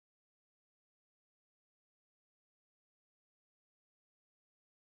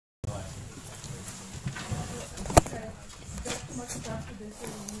start with this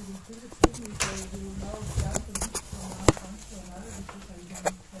physics with me, so we will now start a bit from one point to another because I don't have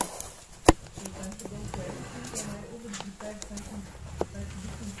the time to go to everything, and I already prepared something slightly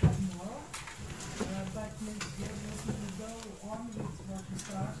different for tomorrow. But maybe we will go on with what we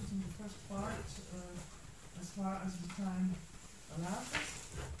started in the first part as far as the time allows us.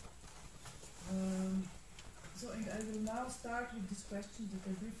 And I will now start with this question that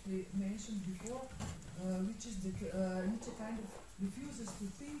I briefly mentioned before, which is that Nietzsche kind of refuses to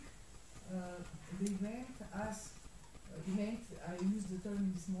think the event as event, I used the term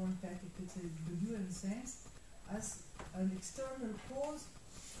in this more emphatic, let's say, the Buren sense, as an external cause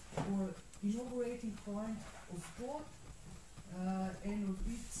or inaugurating point of thought and of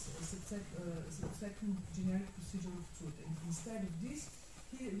its subsequent generic procedure of truth. And instead of this,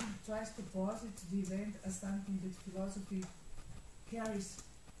 he really tries to posit the event as something that philosophy carries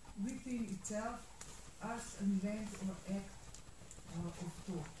within itself as an event or act of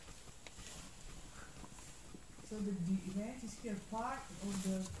thought. So that the event is here part of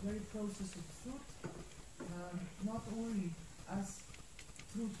the very process of truth, not only as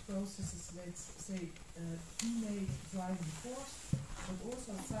truth processes, let's say, innate driving force, but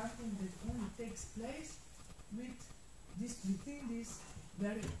also something that only takes place within this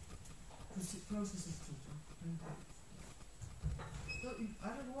very process of truth. So in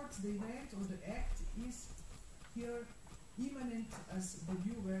other words, the event or the act is here immanent, as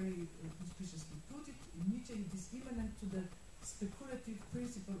Badiou very auspiciously put it. In Nietzsche, it is immanent to the speculative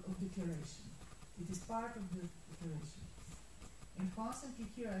principle of declaration. It is part of the declaration. And constantly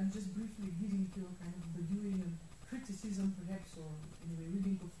here, I'm just briefly giving you a kind of Badiouian criticism, perhaps, or anyway,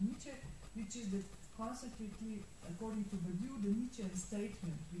 reading of Nietzsche, which is that constantly, according to Badiou, the Nietzschean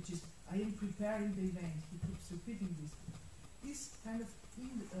statement, which is, I am preparing the event, he keeps repeating this, is kind of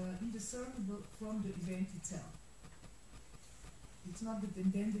indiscernible from the event itself. It's not that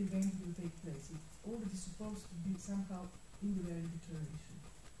and then the event will take place. It's already supposed to be somehow in the very declaration.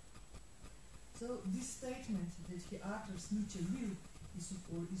 So this statement that he utters, Nietzsche will,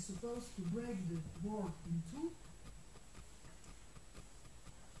 is supposed to break the world in two,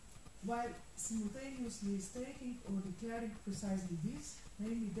 while simultaneously stating or declaring precisely this,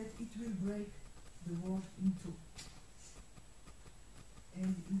 namely that it will break the world in two.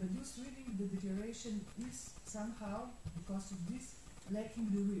 And in Badiou's reading, the declaration is somehow, because of this,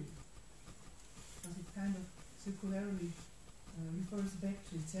 lacking the will, because it kind of circularly refers back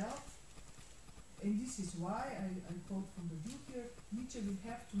to itself. And this is why, I quote from Badiou here, Nietzsche will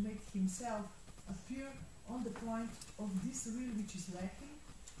have to make himself appear on the point of this will which is lacking,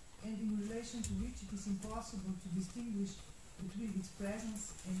 and in relation to which it is impossible to distinguish between its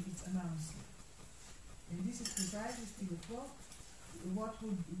presence and its announcement. And this is precisely, still a quote, what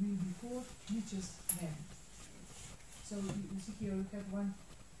will be called Nietzsche's hand. So you see here we have one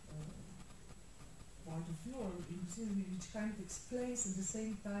point of view, or which kind of explains at the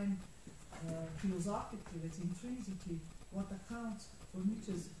same time philosophically, that's intrinsically, what accounts for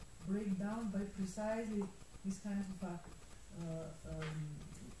Nietzsche's breakdown by precisely this kind of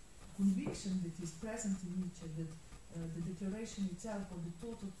conviction that is present in Nietzsche, that the declaration itself or the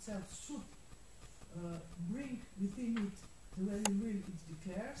thought itself should bring within it the very will it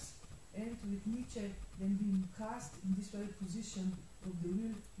declares, and with Nietzsche then being cast in this very position of the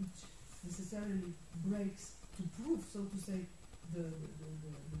will which necessarily breaks to prove, so to say, the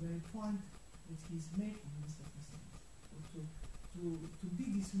very point that he is making in this circumstance, or to be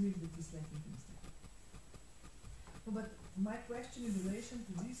this will that is lacking instead. But my question in relation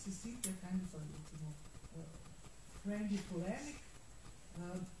to this is simply a kind of a friendly polemic.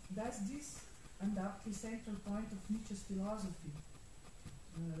 Does this undoubtedly central point of Nietzsche's philosophy,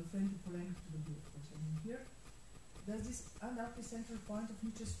 friendly polemic to the book, of course, I mean here, does this undoubtedly central point of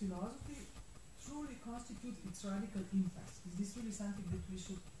Nietzsche's philosophy truly constitute its radical impasse? Is this really something that we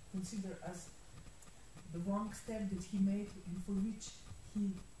should consider as the wrong step that he made and for which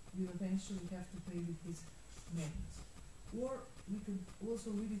he will eventually have to pay with his madness? Or we could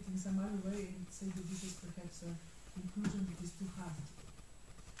also read it in some other way and say that this is perhaps a conclusion that is too hard.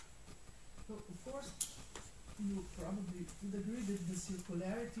 So, of course, you probably would agree that the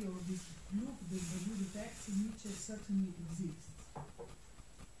circularity or this loop that Badiou detects in Nietzsche certainly exists.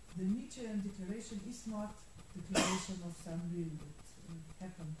 The Nietzschean declaration is not declaration of some will that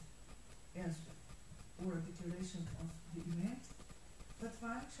happened elsewhere, or a declaration of the event, but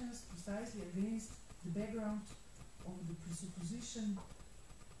functions precisely against the background of the presupposition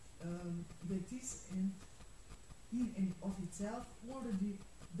that is in and of itself already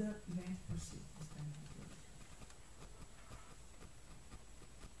the event perceived. This kind of declaration.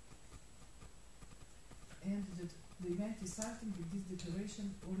 And that the event is something that this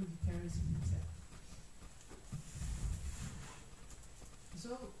declaration already carries in itself.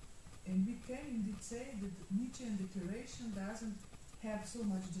 So, and we can indeed say that Nietzschean declaration doesn't have so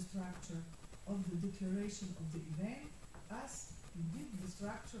much the structure of the declaration of the event as indeed the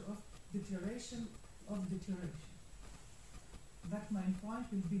structure of declaration of declaration. But my point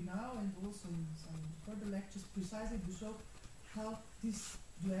will be now, and also in some further lectures, precisely to show how this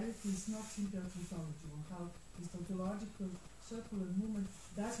duality is not simply a tautology, or how this tautological circular movement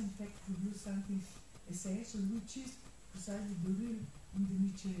does in fact produce something essential, which is precisely the real in the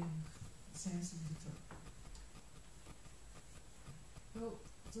Nietzschean sense of the term.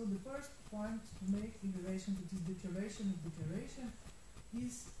 So the first point to make in relation to this declaration of declaration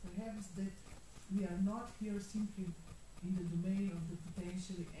is perhaps that we are not here simply in the domain of the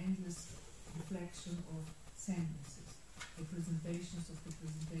potentially endless reflection of sentences, representations of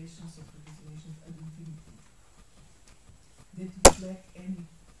representations of representations ad infinitum, that reflect any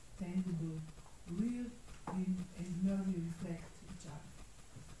tangible real and merely reflect each other.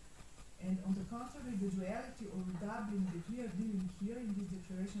 And on the contrary, the duality or doubling that we are dealing here in this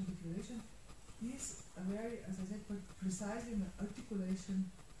declaration is a very, as I said, precisely an articulation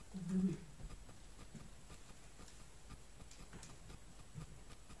of the real.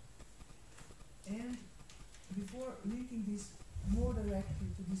 And before linking this more directly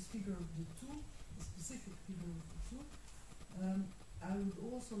to this figure of the two, the specific figure of the two, I would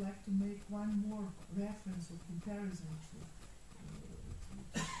also like to make one more reference or comparison to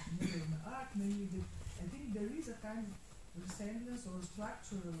modern art, namely that I think there is a kind of resemblance or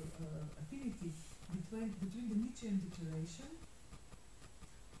structural affinity between the Nietzschean declaration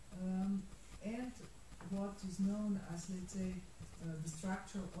and what is known as, let's say, the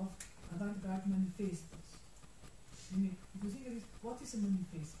structure of avant-garde manifestos. I mean, if you think of it, what is a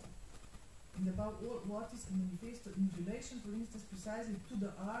manifesto? And about what is a manifesto in relation, for instance, precisely to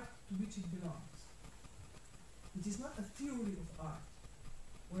the art to which it belongs. It is not a theory of art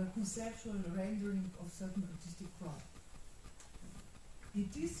or a conceptual rendering of certain artistic product.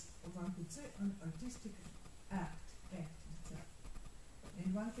 It is, or one could say, an artistic act itself.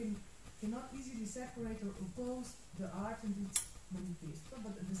 And one cannot easily separate or oppose the art and its manifesto,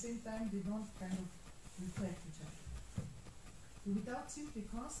 but at the same time they don't kind of reflect each other. So without simply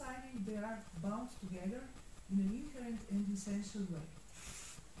consigning, they are bound together in an inherent and essential way.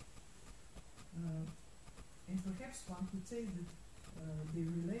 And perhaps one could say that the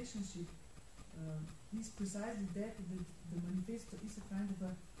relationship is precisely that the manifesto is a kind of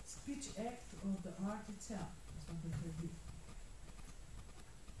a speech act of the art itself. That's what they do.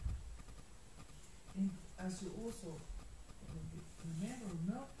 And as you also remember or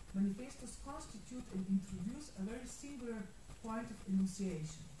know, manifestos constitute and introduce a very singular point of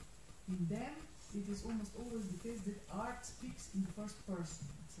enunciation. In them, it is almost always the case that art speaks in the first person.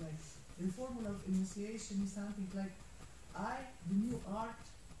 It's like the formula of enunciation is something like, I, the new art,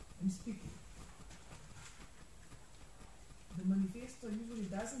 am speaking. The manifesto usually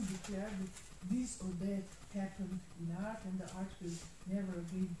doesn't declare that this or that happened in art and the art will never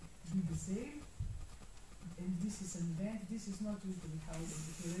again be the same. And this is an event. This is not usually how the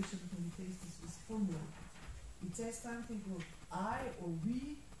declaration of manifesto is formulated. It says something like I or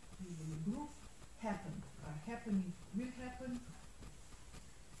we, usually a group, happened, are happening, will happen.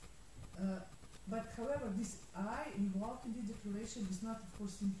 But however, this I involved in the declaration is not, of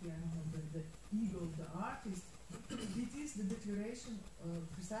course, simply the ego of the artist. It is the declaration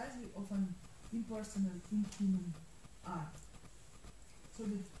precisely of an impersonal, inhuman art. So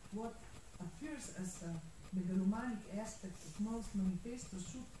that what appears as a megalomanic aspect of most manifestos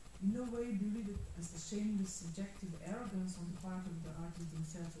should in no way be read as a shameless subjective arrogance on the part of the artists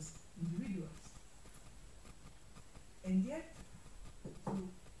themselves as individuals. And yet,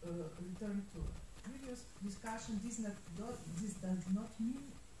 to return to previous discussion, this does not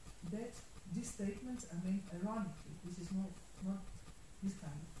mean that these statements are made ironically. This is not this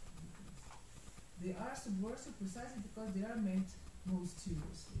kind of difference. They are subversive precisely because they are meant most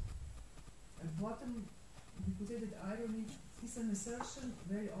seriously. At bottom, we could say that irony is an assertion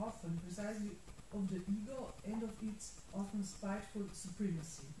very often precisely of the ego and of its often spiteful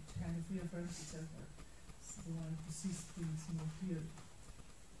supremacy, which kind of reaffirms itself as the one who sees things more clearly.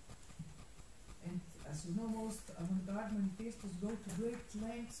 And as you know, most avant-garde manifestos go to great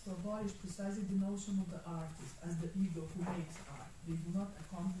lengths to abolish precisely the notion of the artist as the ego who makes art. They do not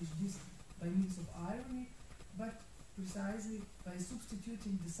accomplish this by means of irony, but precisely by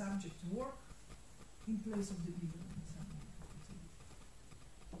substituting the subject work in place of the ego.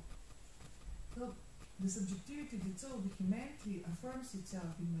 So the subjectivity that so vehemently affirms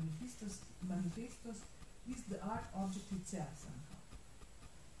itself in manifestos is the art object itself somehow.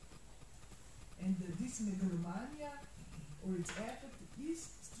 And this megalomania, or its effect, is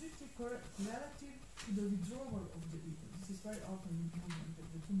strictly correlative to the withdrawal of the ego. This is very often in movement, that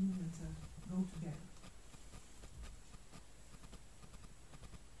the two movements go together.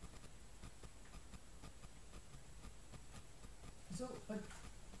 So, but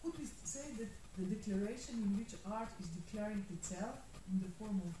could we say that the declaration in which art is declaring itself in the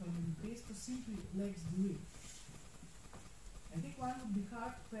form of a manifesto simply lacks the will? I think one would be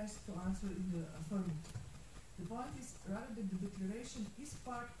hard pressed to answer in the affirmative. The point is rather that the declaration is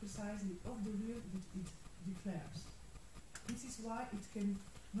part precisely of the will that it declares. This is why it can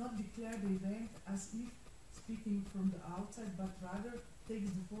not declare the event as if speaking from the outside, but rather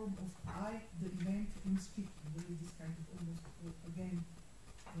takes the form of I, the event, in speaking. There is this kind of almost, again,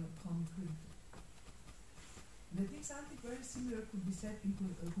 common primitive. And I think something very similar could be said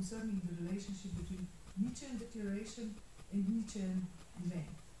concerning the relationship between Nietzschean declaration and Nietzschean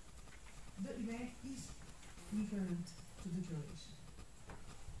event. The event is inherent to declaration.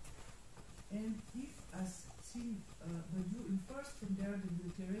 And if, as seen by you, infers from there that the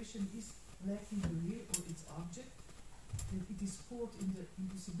declaration is lacking the will or its object, that it is caught in the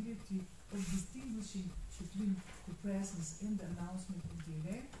impossibility of distinguishing between the presence and the announcement of the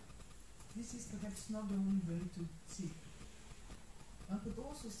event, this is perhaps not the only way to see it. One could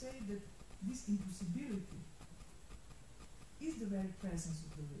also say that this impossibility is the very presence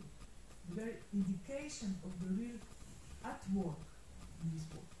of the will, the very indication of the will at work in this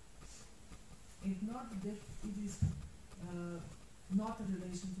work. And not that it is not a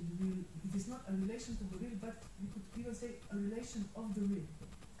relation to the will, it is not a relation to the will, but we could even say a relation of the will.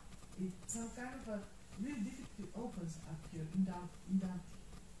 It's some kind of a real difficulty opens up here in that.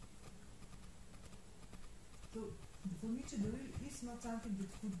 So for Nietzsche, the will is not something that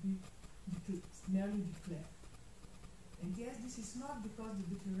could be merely declared. And yes, this is not because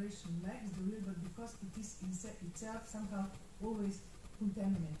the declaration lacks the will, but because it is itself somehow always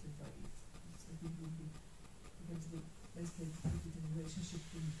contaminated by it. This, I think, would be perhaps the best way to put it in relationship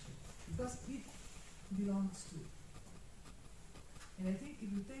to Nietzsche. Because it belongs to it. And I think if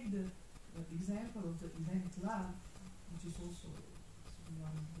you take the example of the event love, which is also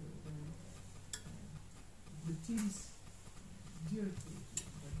one of the themes dear to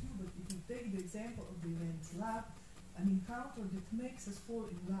you, but if you take the example of the event love, an encounter that makes us fall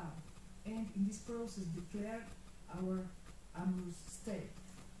in love, and in this process declare our amorous state.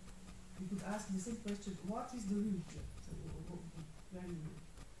 We could ask the same question, what is the real here? So, very real.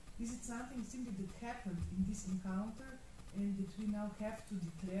 Is it something simply that happened in this encounter and that we now have to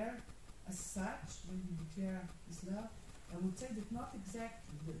declare as such when we declare this love? I would say that not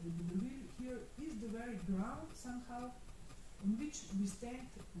exactly. The real here is the very ground somehow on which we stand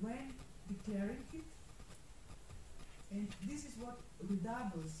when declaring it. And this is what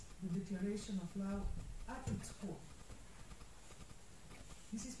redoubles the declaration of love at its core.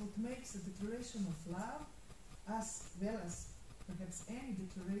 This is what makes the declaration of love, as well as perhaps any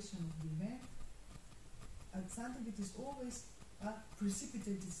declaration of the event, something that is always a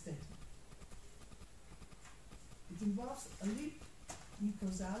precipitated statement. It involves a leap in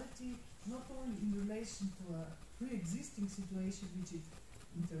causality, not only in relation to a pre-existing situation which it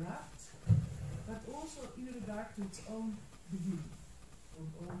interrupts, but also in regard to its own beginning, or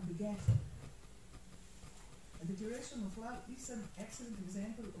own begetting. A declaration of love is an excellent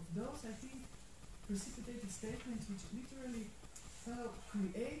example of those, I think, precipitated statements which literally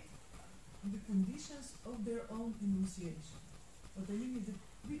create the conditions of their own enunciation. What I mean is that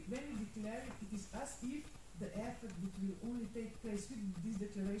when we declare it, it is as if the effort that will only take place with this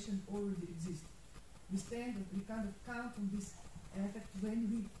declaration already exists. We kind of count on this effect when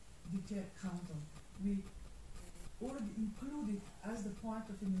we declare count on. We already include it as the point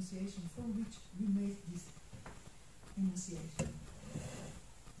of enunciation from which we make this enunciation.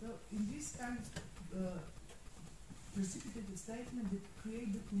 So in this kind of precipitated statement that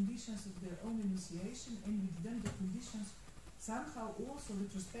create the conditions of their own enunciation, and with them the conditions somehow also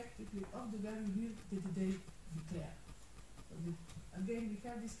retrospectively of the very will that they declare. So that, again, we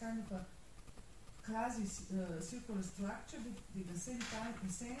have this kind of a quasi-circular structure that at the same time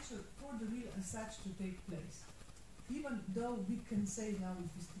essential for the will as such to take place. Even though we can say now, if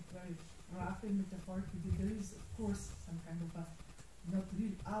we speak very roughly and metaphorically, that there is of course some kind of a not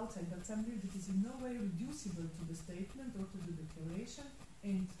real outside, but some real that is in no way reducible to the statement or to the declaration,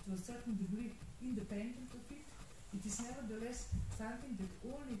 and to a certain degree independent of it, it is nevertheless something that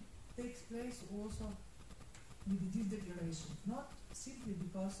only takes place also with this declaration, not simply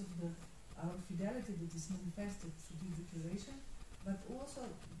because of our fidelity that is manifested through this declaration, but also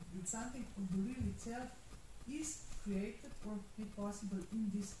with something of the will itself is created or made possible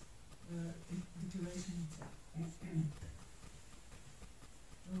in this declaration itself.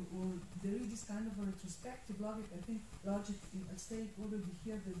 Or there is this kind of a retrospective logic, I think, logic at stake already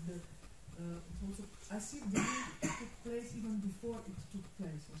here that the also as if the will took place even before it took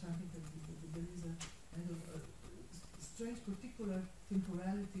place, or something like that. There is a kind of strange particular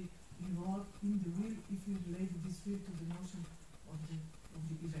temporality involved in the will if you relate this will to the notion of the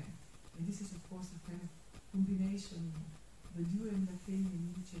event. And this is of course a kind of combination, the and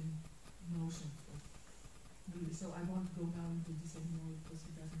Lacanian Nietzschean notions of will. So I won't go now into this anymore because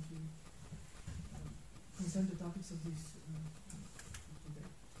it doesn't really concern the topics of this today.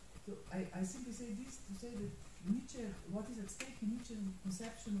 So I simply say this to say that Nietzsche, what is at stake in Nietzsche's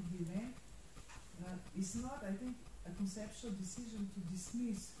conception of the event is not, I think, a conceptual decision to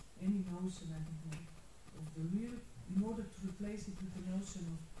dismiss any notion, I think, of the real in order to replace it with the notion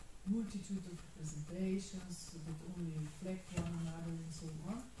of multitude of representations that only reflect one another and so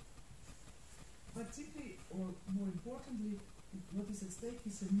on. But simply, or more importantly, what is at stake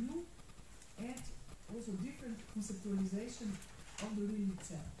is a new and also different conceptualization of the real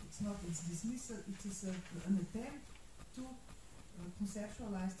itself. It's not its dismissal, it is an attempt to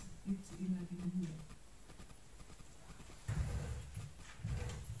conceptualize it in a new way.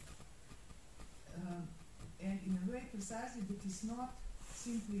 And in a way precisely that is not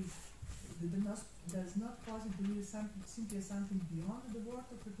simply, does not posit the real simply as something beyond the world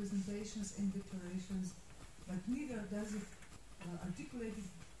of representations and declarations, but neither does it articulate it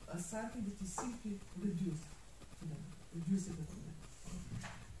as something that is simply reduced to them, reducible to them.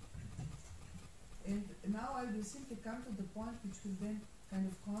 And now I will simply come to the point which will then kind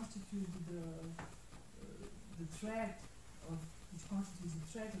of constitute the thread of, which constitutes the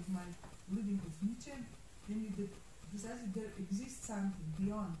thread of my reading of Nietzsche, namely that precisely there exists something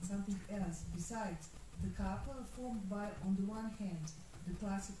beyond, something else besides the couple formed by, on the one hand, the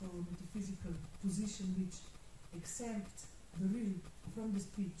classical or metaphysical position which exempts the real from the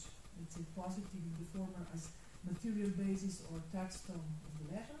speech, let's say positing the former as material basis or touchstone of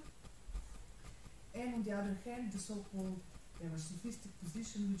the latter, and on the other hand, the so-called sophistic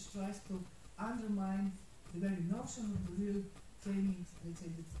position which tries to undermine the very notion of the real, claiming, let's say,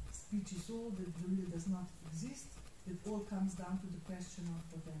 that speech is all, that the real does not exist, that all comes down to the question of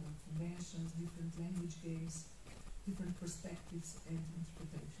whatever conventions, different language games, different perspectives and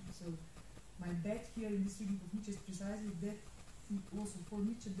interpretations. So my bet here in this reading of Nietzsche is precisely that also for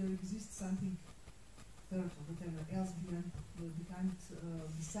Nietzsche there exists something third or whatever else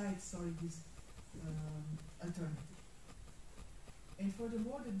besides this alternative. And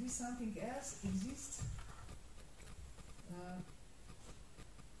furthermore, that this something else exists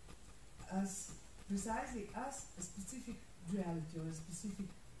as precisely as a specific duality or a specific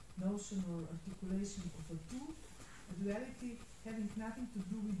notion or articulation of a two, a duality having nothing to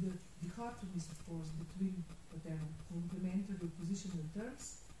do with the dichotomies, of course, between whatever complementary or positional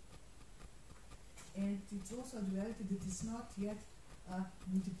terms. And it's also a duality that is not yet a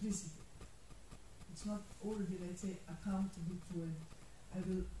multiplicity. It's not already, let's say, accountable to it. I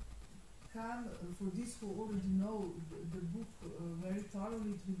will come, for this who already know the book very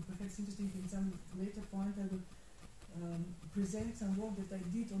thoroughly, it will perhaps interesting in some later point. I will present some work that I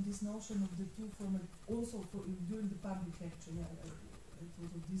did on this notion of the two from also during the public lecture. I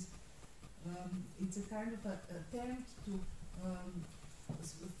thought of this. It's a kind of attempt to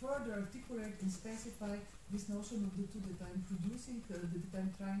further articulate and specify this notion of the two that I'm producing, that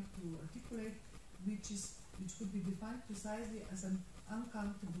I'm trying to articulate, which could be defined precisely as an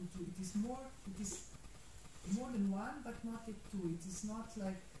uncountable two. It is more than one, but not yet two. It is not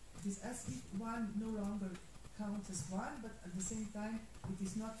like, it is as if one no longer counts as one, but at the same time it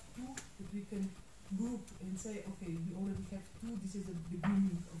is not two that we can group and say, okay, we already have two, this is the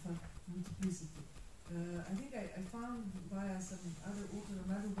beginning of a multiplicity. I think I found via some other author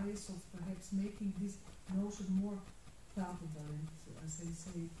another ways of perhaps making this notion more palpable, and as I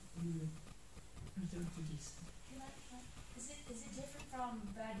say, we will return to this. Is it different from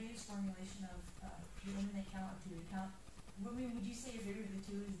Badiou's formulation of eliminate count or to count? Would you say your theory of the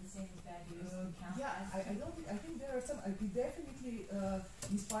two is the same as Badiou's count? Yeah, I don't think, I think there are some, it definitely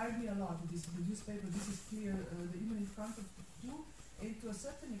inspired me a lot, this Badiou's paper. This is clear, the immanent count of two, and to a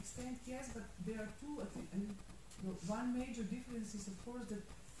certain extent, yes, but there are two, one major difference is, of course, that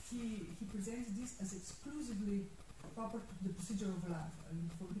he presents this as exclusively proper to the procedure of love. I mean,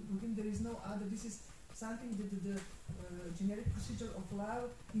 for him there is no other, this is something that the generic procedure of love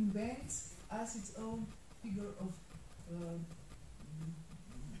invents as its own figure of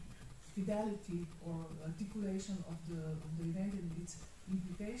fidelity or articulation of the event and its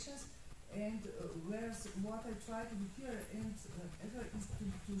implications. And whereas what I try to do here and is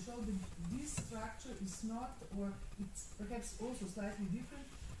to show that this structure is not, or it's perhaps also slightly different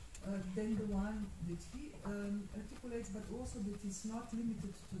than the one that he articulates, but also that it's not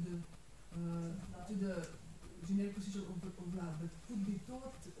limited to the generic procedure of love, but could be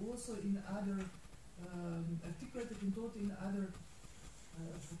taught also in other articulated and taught in other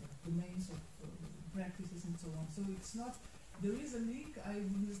domains of practices and so on. So it's not. There is a link. I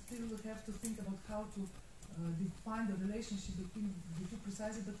will still have to think about how to define the relationship between the two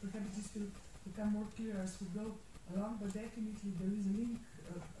precisely, but perhaps this will become more clear as we go along. But definitely there is a link,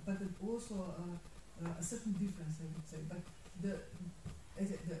 but also a certain difference, I would say. But the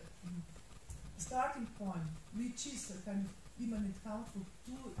starting point, which is a kind of immanent count for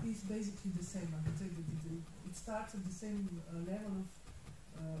two, is basically the same. I would say that it starts at the same level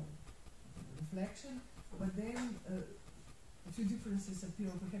of reflection, but then a few differences appear,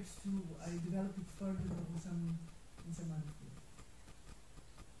 or perhaps I develop it further in some other field.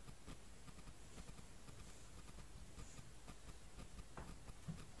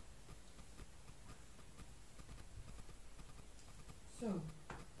 So,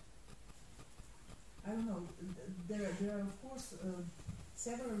 I don't know, there are of course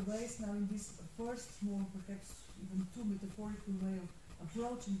several ways now in this first, more perhaps even too metaphorical way of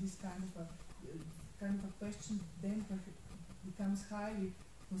approaching this kind of a question, then becomes highly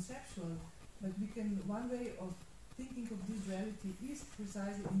conceptual. But one way of thinking of this reality is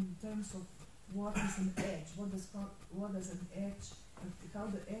precisely in terms of what is an edge, what does an edge, how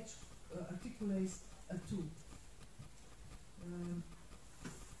the edge articulates a two.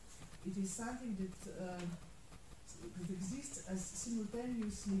 It is something that exists as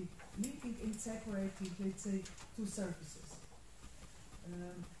simultaneously linking and separating, let's say, two surfaces.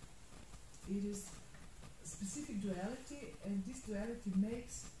 It is a specific duality, and this duality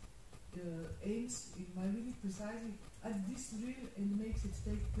aims in my reading precisely at this real and makes it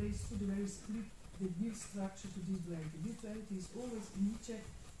take place through the very split that gives structure to this duality. This duality is always in Nietzsche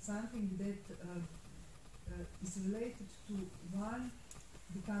something that is related to one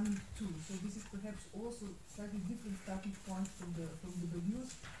becoming two. So this is perhaps also slightly different starting point from the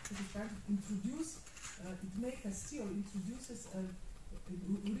values. It is kind of it makes us see, or introduces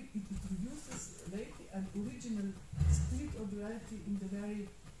lately an original split or duality in the very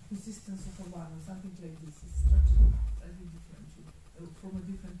consistence of a one, or something like this. It's structured slightly differently, from a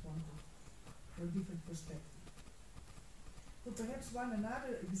different point of or different perspective. So perhaps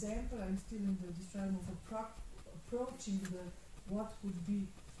another example, I'm still in this realm of approaching what could be,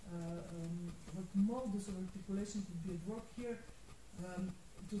 what modus of articulation could be at work here.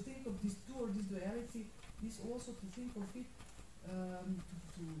 To think of this two or this duality is also to think of it,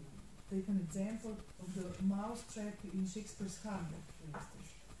 to take an example of the mousetrap in Shakespeare's Hamlet, for instance.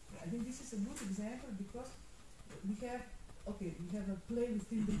 I think this is a good example because we have a play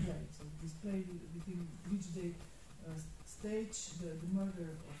within the play. So this play within which they stage the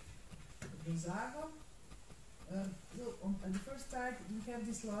murder of Gonzago. So on the first side, we have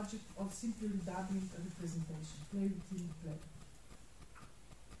this logic of simply redoubling a representation, play within the play.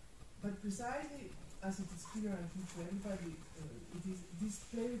 But precisely, as it is clear, I think, to everybody, it is this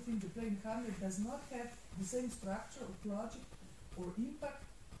play within the play in Hamlet does not have the same structure of logic or impact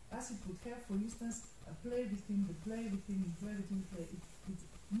as it would have, for instance, a play within the play within the play within the play. It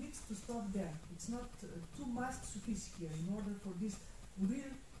needs to stop there. It's not too must suffice here in order for this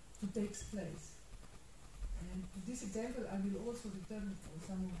real to take place. And to this example, I will also return for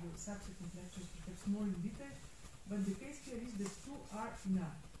some of the subsequent lectures, perhaps more in detail. But the case here is that two are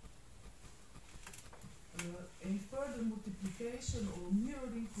enough. And further multiplication or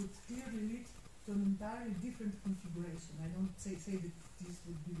mirroring would clearly lead to an entirely different configuration. I don't say that this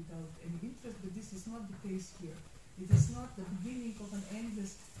would be without any interest, but this is not the case here. It is not the beginning of an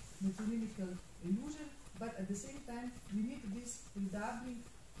endless metronymical illusion, but at the same time, we need this redoubling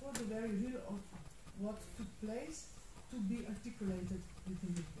for the very real of what took place to be articulated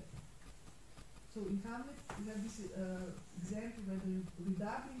within the play. So in Hamlet, we have this example where the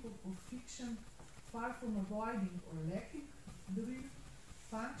redoubling of fiction, far from avoiding or lacking the real,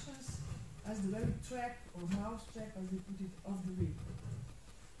 functions as the very trap or mousetrap, as they put it, of the real.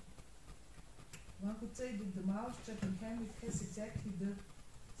 One could say that the mousetrap in Hamlet has exactly the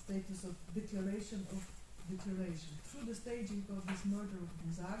status of declaration of declaration. Through the staging of this murder of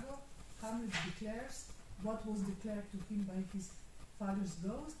Gonzago, Hamlet declares what was declared to him by his father's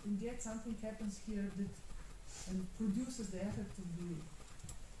ghost, and yet something happens here that produces the effect of the real.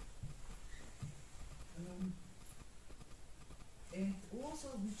 And also,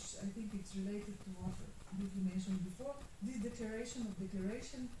 which I think it's related to what briefly mentioned before, this declaration,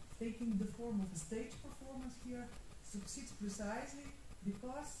 taking the form of a stage performance here, succeeds precisely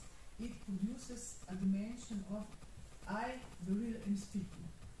because it produces a dimension of I, the real, am speaking.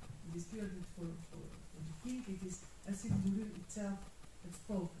 It is clear that for the king it is as if the real itself had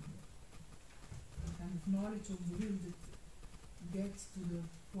spoken. A kind of knowledge of the real that gets to the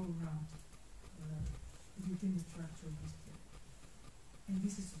foreground within the structure of this play. And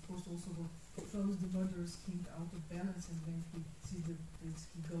this is of course also what throws the murderous king out of balance, and when he sees that he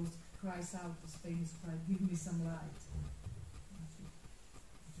cries out this famous cry, "Give me some light,"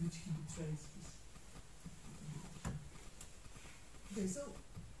 which he betrays his. Okay, so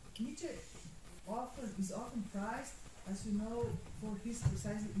Nietzsche is often prized, as you know, for his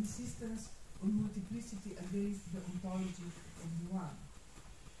precisely insistence on multiplicity against the ontology of the one.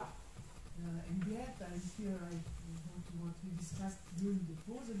 And yet, I go to what we discussed during the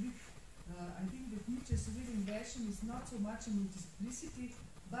pause a bit. I think that Nietzsche's real invention is not so much a multiplicity,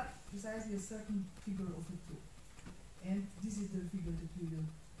 but precisely a certain figure of the two. And this is the figure that we will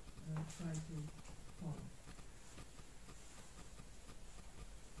try to follow.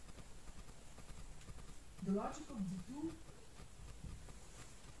 The logic of the two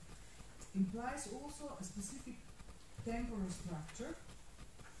implies also a specific temporal structure,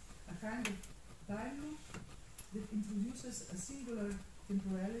 a kind of time loop that introduces a singular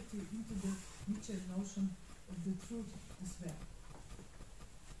temporality into the Nietzschean notion of the truth as well.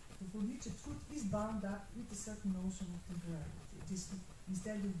 So for Nietzsche, truth is bound up with a certain notion of temporality. It is,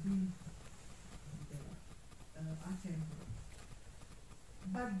 instead of being atemporal.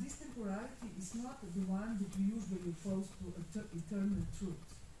 But this temporality is not the one that we usually oppose to eternal truth.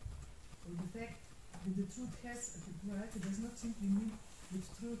 So the fact that the truth has a temporality does not simply mean that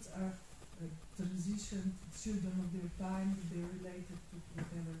truths are transition, children of their time, that they are related to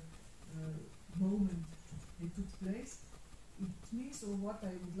whatever moment they took place. It means, or what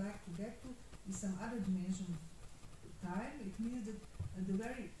I would like to get to, is some other dimension of time. It means that at the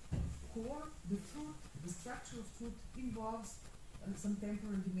very core, the truth, the structure of truth involves some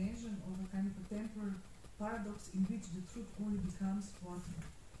temporal dimension, or a kind of a temporal paradox in which the truth only becomes what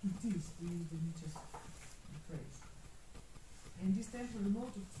it is, to use the Nietzsche's phrase. And this temporal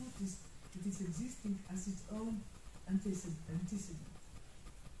mode of truth is that it's existing as its own antecedent.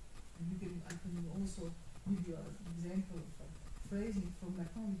 And I can also give you an example of a phrasing from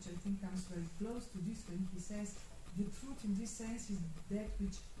Lacan, which I think comes very close to this, when he says, the truth in this sense is that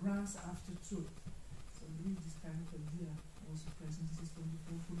which runs after truth. So there is this kind of idea also present. This is from the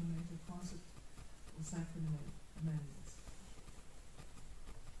fundamental concept of psychoanalysis.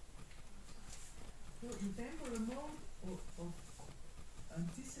 So the temporal mode of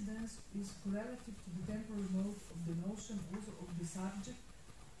antecedence is correlative to the temporal mode of the notion also of the subject,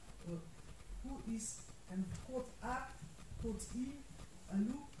 who is kind of caught up, caught in a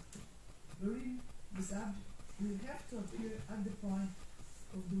loop wherein the subject will have to appear at the point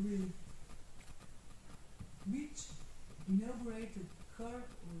of the real, which inaugurated her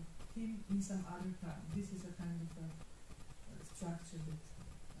or him in some other time. This is a kind of a structure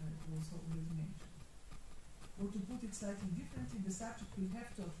that also always mentioned. Or to put it slightly differently, the subject will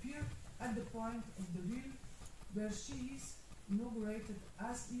have to appear at the point of the real where she is inaugurated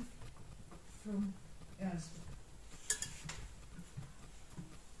as if from elsewhere.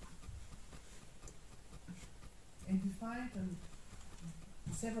 And we find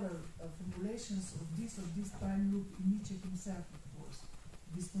several formulations of this time loop in Nietzsche himself, of course.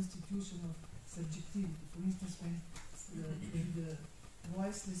 This constitution of subjectivity. For instance, when the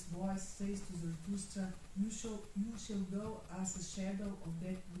voiceless voice says to Zarathustra, you shall go as a shadow of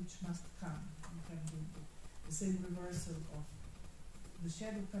that which must come. You have the same reversal of the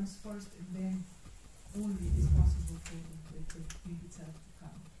shadow comes first, and then only it is possible for the thing itself to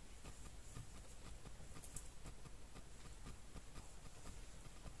come.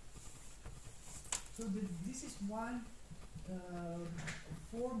 So this is one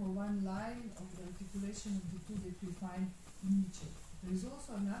form or one line of the articulation of the two that we find in Nietzsche. There is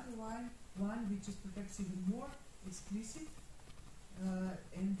also another one which is perhaps even more explicit,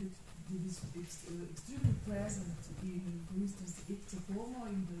 and it is extremely present in, for instance, Ecce Homo,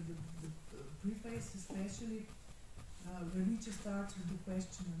 in the preface especially, where Nietzsche starts with the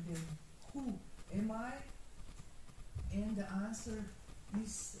question again, who am I? And the answer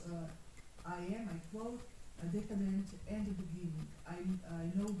is, I am, I quote, a decadent and a beginning. I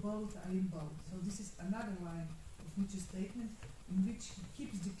know both, I am both. So this is another line of Nietzsche's statement in which he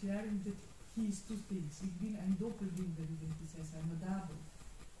keeps declaring that he is two things. Ich bin ein Doppelgänger, he says, I'm a double.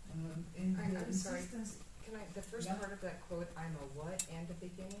 And the insistence... Sorry. The first part of that quote, I'm a what and a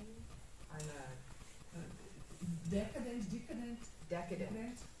beginning? I'm a... decadent,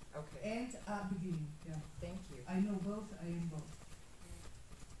 Decadent. Okay. and a beginning. Yeah. Thank you. I know both. I am both.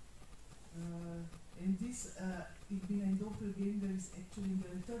 And this Ich bin ein Doppelgänger is actually the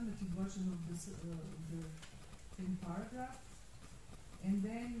alternative version of this, the same paragraph. And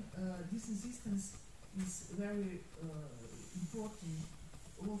then this insistence is very important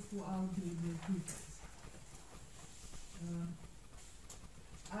all throughout the preface.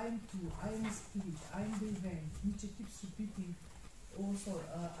 I am two, I am a split, I am the event. Nietzsche keeps repeating also,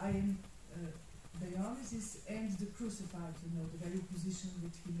 I am Dionysus and the crucified, you know, the very opposition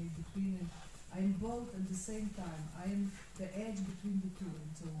that he made between them. I am both at the same time. I am the edge between the two,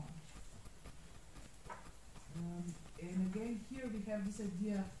 and so on. And again, here we have this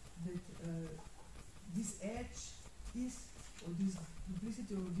idea that this edge is, or this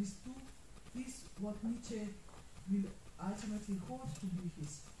duplicity, or these two, is what Nietzsche will ultimately hold to be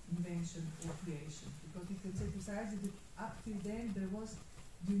his invention or creation. Because we can say precisely that up till then there was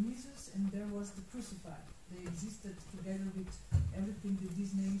Dionysus and there was the crucified. They existed together with everything that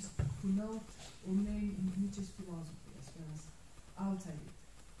these names connote or name in Nietzsche's philosophy, as well as outside it.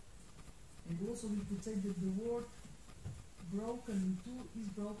 And also we could say that the word broken in two is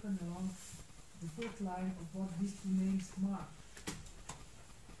broken along the fourth line of what these two names mark.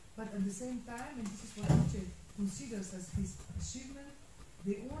 But at the same time, and this is what Nietzsche considers as his achievement,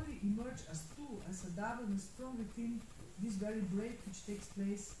 they only emerge as two, as a double and strong within this very break which takes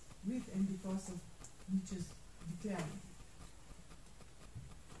place with and because of Nietzsche's declaring.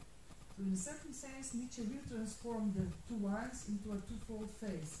 So in a certain sense, Nietzsche will transform the two lines into a twofold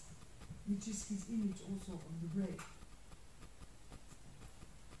phase, which is his image also of the break,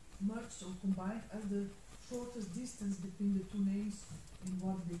 merged or combined as the shortest distance between the two names in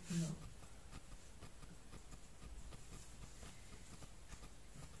what they connote.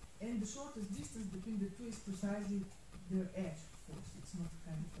 And the shortest distance between the two is precisely their edge, of course. It's not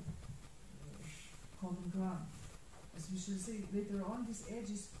kind of a common ground. As we shall say later on, this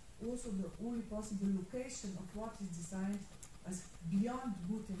edge is also the only possible location of what is designed as beyond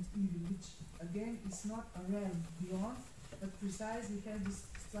good and evil, which again is not a realm beyond, but precisely has this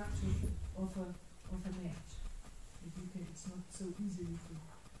structure of an edge. It's not so easily to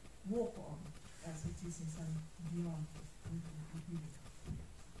walk on as it is in some beyond of good and evil.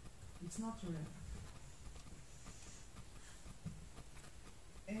 It's not a realm.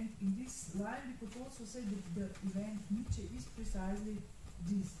 And in this line, we could also say that the event Nietzsche is precisely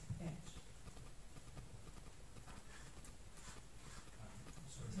this edge.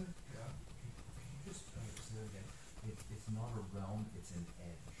 Sorry, can you just say that again? It's not a realm, it's an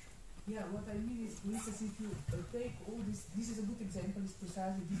edge. Yeah, what I mean is, for instance, if you take all this is a good example, is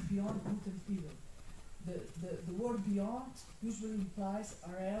precisely this beyond good and evil. The word beyond usually implies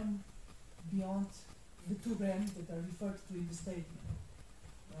a realm beyond the two realms that are referred to in the statement.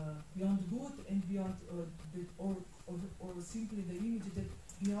 Beyond good and beyond, or simply the image that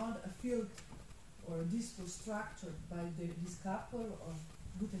beyond a field or a disc was structured by this couple of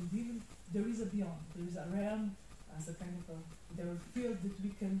good and evil, there is a beyond. There is a realm as a kind of a field that we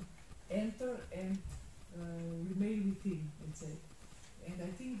can enter and remain within, let's say. And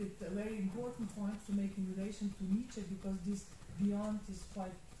I think that a very important point to make in relation to Nietzsche, because this beyond is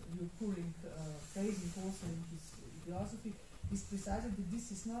quite recurring phrasing also in his philosophy, is precisely that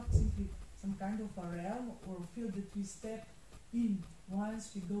this is not simply some kind of a realm or field that we step in once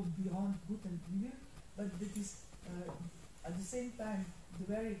we go beyond good and evil, but that is at the same time the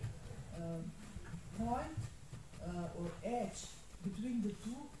very point or edge between the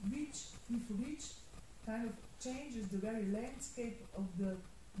two, which, if reached, kind of changes the very landscape of the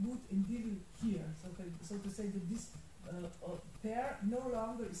good and evil here. So to say that this pair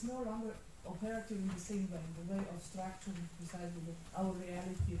is no longer operative in the same way, the way of structuring precisely our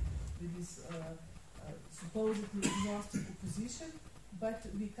reality with this supposedly exhaustive opposition, but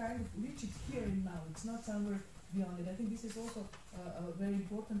we kind of reach it here and now. It's not somewhere beyond it. I think this is also a very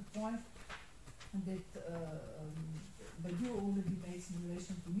important point that Badiou already makes in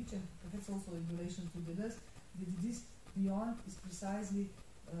relation to Nietzsche, and perhaps also in relation to Deleuze, that this beyond is precisely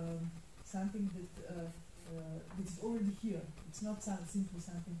something that is already here. It's not simply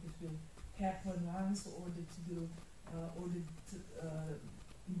something that will happen once, or that will,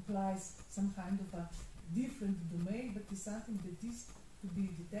 implies some kind of a different domain, but is something that is to be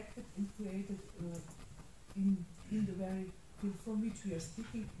detected and created in the very field from which we are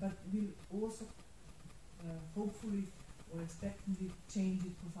speaking, but will also hopefully or expectantly change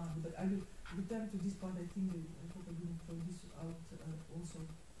it profoundly. But I will return to this point. I think I hope I didn't throw this out also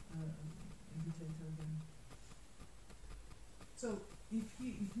a bit later. So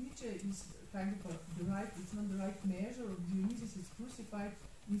if Nietzsche is kind of the right, it's not the right measure, or Dionysus is crucified,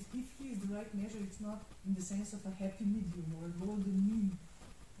 if he is the right measure, it's not in the sense of a happy medium or a golden mean,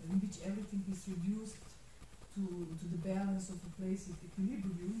 in which everything is reduced to the balance of a place of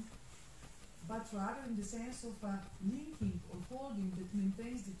equilibrium, but rather in the sense of a linking or holding that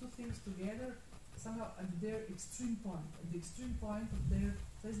maintains the two things together somehow at their extreme point, at the extreme point of their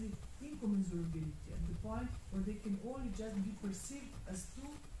precisely incommensurability, at the point where they can only just be perceived as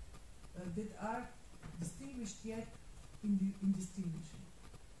two that are distinguished yet indistinguishable.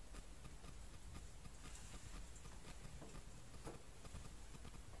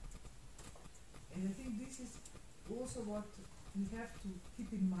 And I think this is also what we have to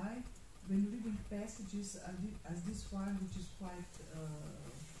keep in mind when reading passages as this one, which is quite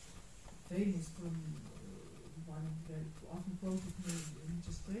famous from one very often quoted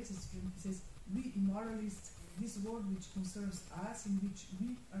Nietzsche's phrases. He says, "We immoralists, this world which concerns us, in which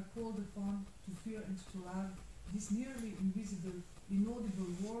we are called upon to fear and to love, this nearly invisible,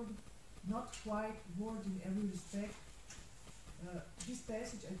 inaudible world, not quite world in every respect." This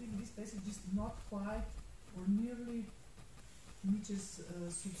passage, I think this passage is not quite or nearly Nietzsche's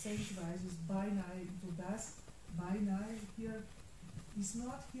substantializes beinahe into das. Beinahe here is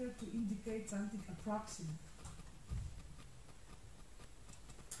not here to indicate something approximate.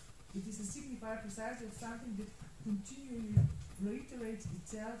 It is a signifier precisely of something that continually reiterates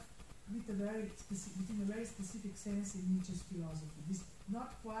itself with a very within a very specific sense in Nietzsche's philosophy. This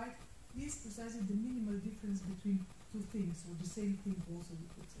not quite is precisely the minimal difference between two things, or the same thing also we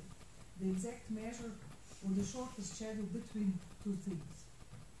could say. The exact measure or the shortest shadow between two things.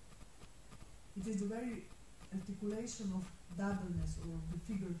 It is the very articulation of doubleness or the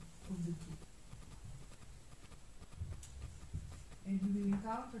figure of the two. And we will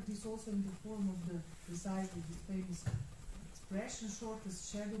encounter this also in the form of the precisely this famous expression,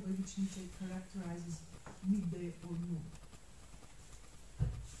 shortest shadow, by which Nietzsche characterizes midday or noon.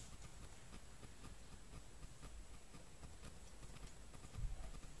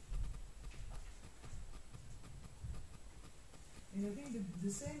 And I think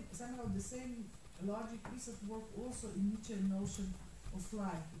that somehow the same logic is at work also in Nietzsche's notion of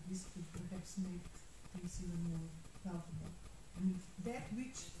life. This could perhaps make things even more palpable. I mean, that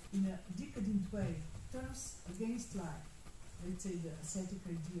which in a decadent way turns against life, let's say the ascetic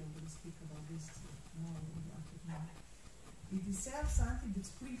ideal, we'll speak about this more now. It is something that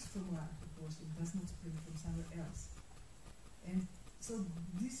springs from life, of course, it does not spring from somewhere else. And so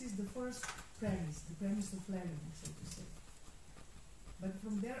this is the first premise, the premise of Lacan, so to say. But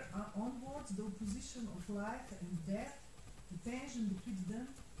from there onwards, the opposition of life and death, the tension between them,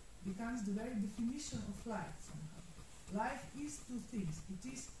 becomes the very definition of life somehow. Life is two things.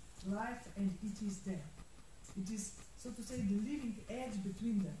 It is life and it is death. It is, so to say, the living edge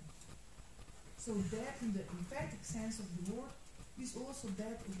between them. So death, in the emphatic sense of the word, is also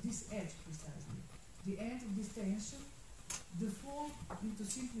that of this edge precisely. The end of this tension, the fall into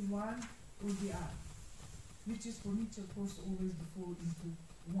simply one or the other, which is for Nietzsche, of course, always the fall into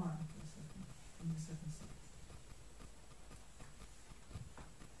one in a certain sense.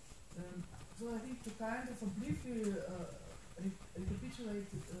 So I think to kind of briefly recapitulate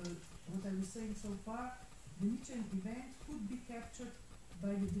what I was saying so far, the Nietzschean event could be captured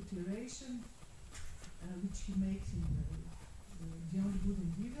by the declaration which he makes in Beyond Good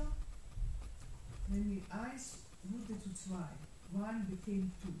and Evil, namely, eins wurde zu zwei, one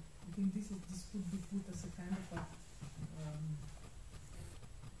became two. I think this could be put as a kind of a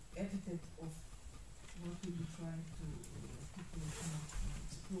epithet of what we'll be trying to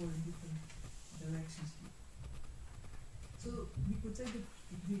explore in different directions here. So we could say that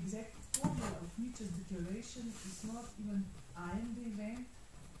the exact formula of Nietzsche's declaration is not even I am the event,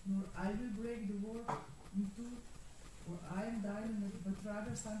 nor I will break the world in two, or I am dynamite, but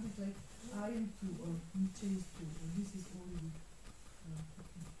rather something like I am two, or Nietzsche is two, or this is already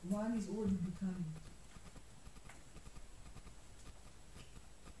one is already becoming.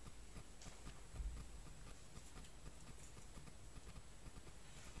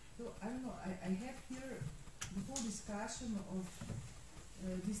 So I don't know, I have here the whole discussion of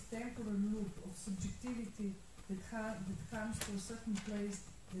this temporal loop of subjectivity that comes to a certain place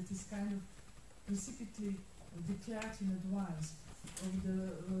that is kind of precipitately declared in advance, of the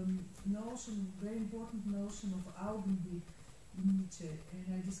notion, very important notion of Augenblick in Nietzsche, and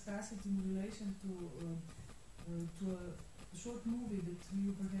I discuss it in relation to a short movie that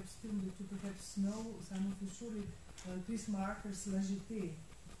you perhaps filmed, that you perhaps know, some of you surely, Chris Marker's La Jetée,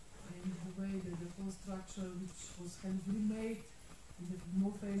 and the way that the whole structure, which was kind of remade in the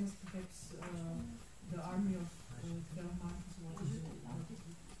more famous perhaps the army of Marcus, what is it?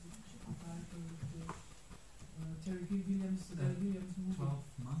 Terry Williams movie. 12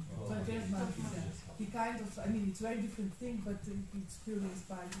 months. 12 months, yeah. He kind of, I mean, it's a very different thing, but it's purely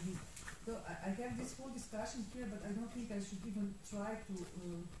inspired to this. So I have this whole discussion here, but I don't think I should even try to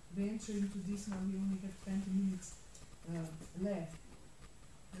venture into this now. We only have 20 minutes left.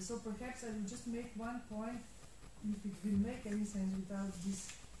 So perhaps I will just make one point, if it will make any sense without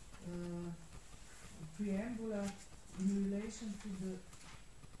this preamble in relation to the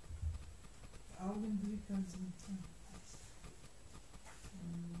Augenblick and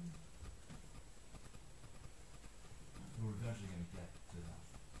We're eventually going to get to that.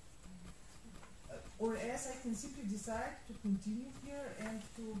 or else I can simply decide to continue here and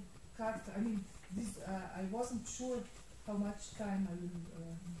to cut. I mean, this I wasn't sure how much time I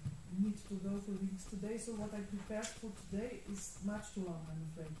will need to go for this today, so what I prepared for today is much too long, I'm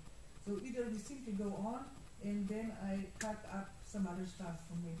afraid. So either we simply go on and then I cut up some other stuff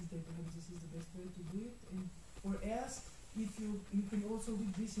from maybe perhaps this is the best way to do it, and or else if you can also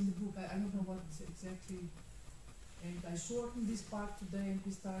read this in the book. I don't know what it's exactly. And I shorten this part today and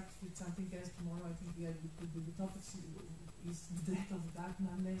we start with something else tomorrow. I think the topic is the death of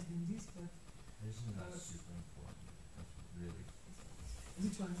Gartner less than this, but Isn't that super important? That's really.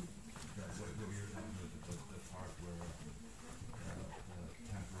 which one? What you were talking about, the part where the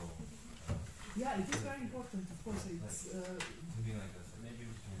temporal. Yeah, it is very important, of course. It's Something like this. Maybe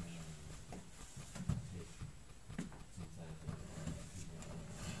we can take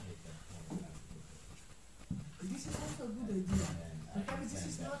this is also a good idea. Perhaps this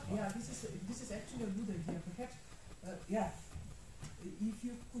is not. Yeah, this is actually a good idea. Perhaps, yeah. If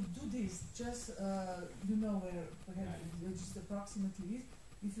you could do this, just you know where perhaps just approximately is.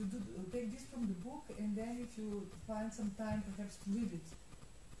 If you do take this from the book, and then if you find some time, perhaps to read it.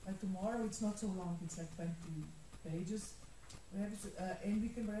 Tomorrow it's not so long; it's like 20 pages. Perhaps, and we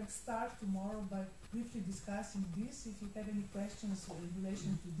can perhaps start tomorrow by briefly discussing this. If you have any questions in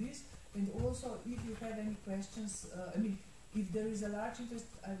relation to this, and also if you have any questions, I mean, if there is a large interest,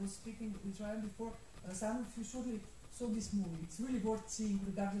 I was speaking with Ryan before. Some of you surely saw this movie. It's really worth seeing,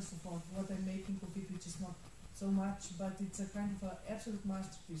 regardless of what I'm making of it, which is not so much, but it's a kind of an absolute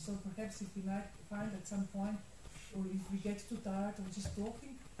masterpiece. So perhaps if we might find at some point, or if we get too tired of just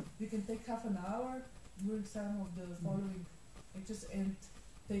talking, we can take half an hour during some of the following lectures and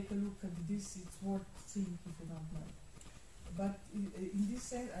take a look at this. It's worth seeing if you don't know. But in this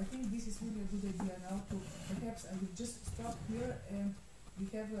sense, I think this is really a good idea now to perhaps I will just stop here, and we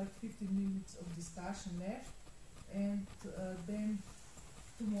have like 15 minutes of discussion left, and then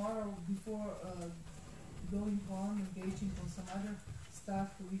tomorrow, before going on, engaging on some other stuff,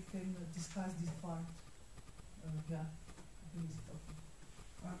 we can discuss this part. Yeah, I think it's okay.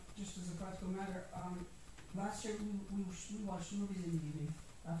 Just as a practical matter, last year we watched movies in the evening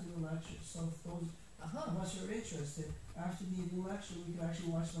after the lecture. So if those of us who are interested, after the evening lecture, we could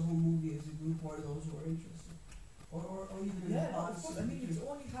actually watch the whole movie as a group, or those who are interested. Or even in the of course. I mean, it's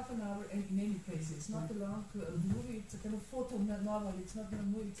only half an hour, and in any case, it's not a long movie. It's a kind of photo novel. It's not a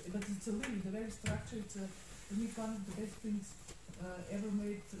movie, but it's a really the very structure. It's for me one of the best things ever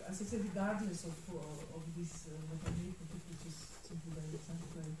made. As I said, regardless of this what I make of it, which is something very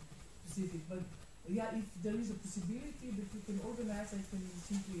specific. But yeah, if there is a possibility that you can organize, I can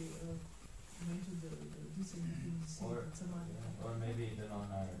simply mention this and you can see some other. Or maybe even on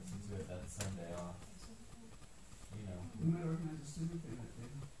our, since we have that Sunday off. You know. We might organize a student thing that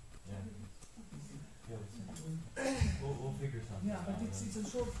day. Yeah. We'll figure something out. Yeah, but it's a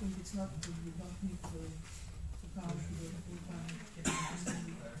short thing. It's not. You don't need to count the full time.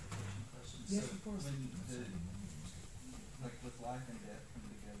 Yes, of course. When like with life and death come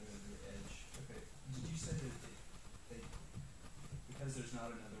together at the edge. Okay, did you say that because there's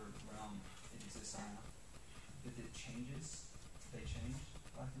not another realm, it exists now? That it changes? They change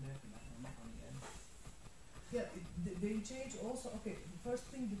life and death in that realm on the edge. Yeah, they change also. Okay, the first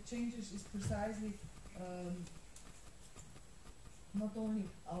thing that changes is precisely not only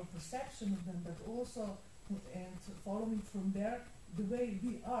our perception of them, but also, and following from there, the way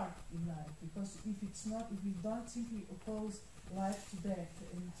we are in life. Because if we don't simply oppose life to death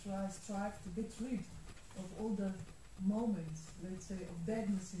and strive to get rid of all the moments, let's say, of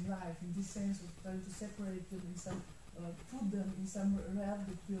deadness in life, in this sense of trying to separate them in some, put them in some realm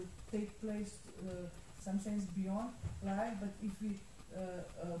that will take place some sense beyond life, but if we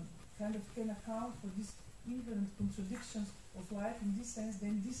kind of can account for these inherent contradictions of life in this sense,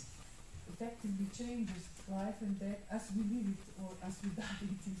 then this effectively changes life and death as we live it or as we die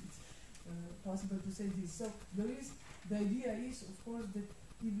it, if it's possible to say this. So the idea is, of course, that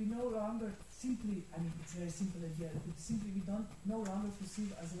if we no longer simply, I mean, it's a very simple idea, but simply we don't no longer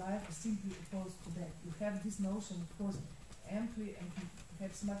perceive as life as simply opposed to death. You have this notion, of course, amply and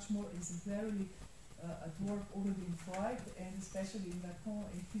perhaps much more exemplarily at work already in Freud, and especially in Lacan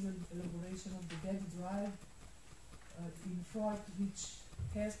and his elaboration of the death drive in Freud, which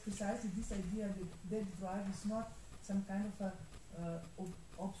has precisely this idea that death drive is not some kind of a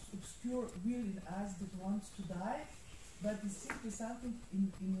obscure will in us that wants to die, but is simply something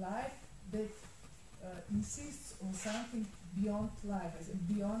in life that insists on something beyond life,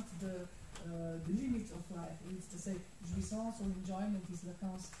 beyond the limits of life. It's to say, jouissance or enjoyment is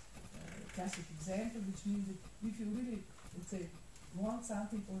Lacan's classic example, which means that if you really, let's say, want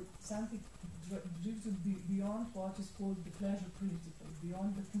something or something drives you beyond what is called the pleasure principle,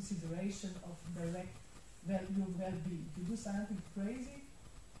 beyond the consideration of direct your well-being. You do something crazy,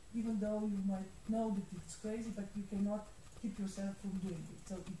 even though you might know that it's crazy, but you cannot keep yourself from doing it.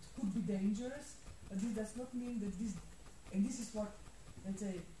 So it could be dangerous, but this does not mean that this, and this is what, let's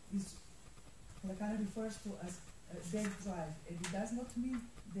say, is Lacan refers to as death drive, and it does not mean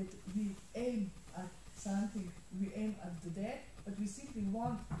that we aim at something, we aim at the dead, but we simply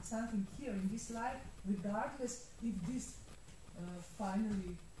want something here in this life, regardless if this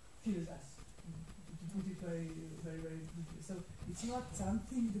finally kills us. To put it very, very, very quickly. So it's not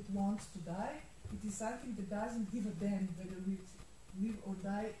something that wants to die, it is something that doesn't give a damn whether we live or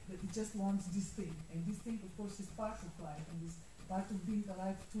die, but it just wants this thing. And this thing, of course, is part of life, and is part of being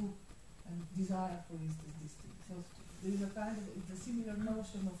alive too, and desire, for instance, this thing. So there is a kind of, it's a similar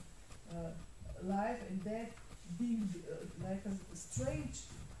notion of life and death being like a strange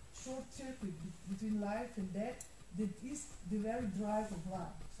short circuit between life and death that is the very drive of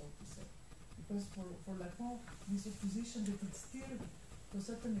life, so to say. Because for Lacan, this opposition that it's still, to a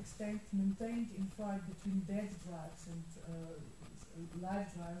certain extent, maintained in Freud between death drives and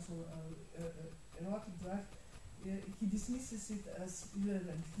life drives or erotic drive, he dismisses it as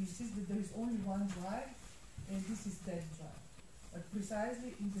irrelevant. He says that there is only one drive, and this is death drive. But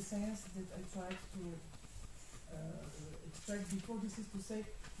precisely in the sense that I tried to extract before, this is to say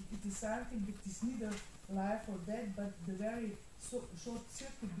it is something that is neither life or death, but the very short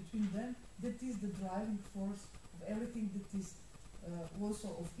circuit between them, that is the driving force of everything that is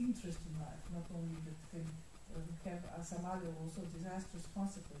also of interest in life, not only that can have some other also disastrous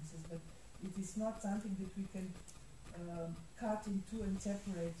consequences, but it is not something that we can cut into and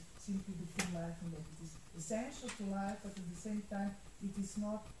separate simply between life and death. It is essential to life, but at the same time it is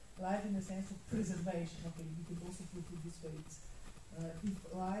not life in a sense of preservation. Okay, we could also put it this way. It's, if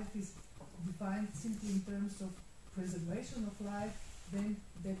life is defined simply in terms of preservation of life, then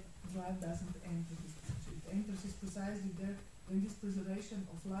that drive doesn't enter this picture. It enters is precisely there when this preservation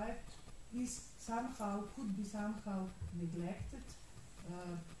of life is somehow, could be somehow neglected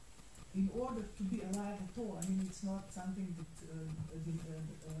in order to be alive at all. I mean, it's not something that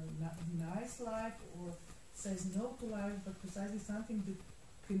denies life or says no to life, but precisely something that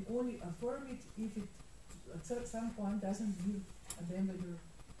can only affirm it if it at some point doesn't give a damn whether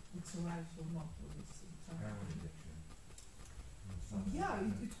it survives or not. Or it's yeah,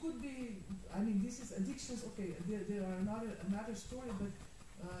 it could be. I mean, this is addictions. Okay, there are another story, but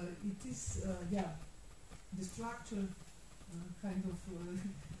it is yeah, the structure kind of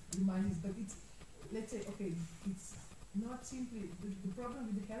reminds. But it's, let's say, okay, it's not simply the problem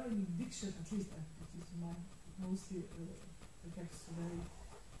with the heroin addiction. At least it is my mostly perhaps very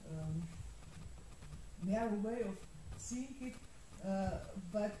narrow way of seeing it.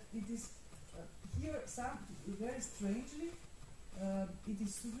 But it is here some very strangely. It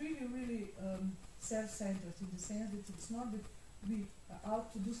is really, really self-centered in the sense that it's not that we are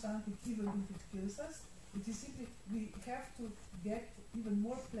out to do something even if it kills us. It is simply we have to get even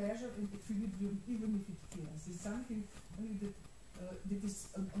more pleasure in equilibrium even if it kills us. It's something that that is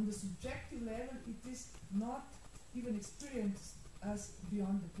on the subjective level. It is not even experienced as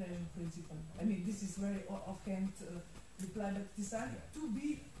beyond the pleasure principle. I mean, this is very offhand reply, but it is something to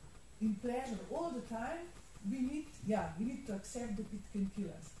be in pleasure all the time. We need to accept that it can kill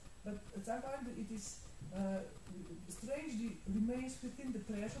us. But at some point it is strangely remains within the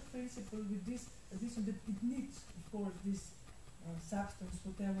pleasure principle with this addition that it needs, of course, this substance,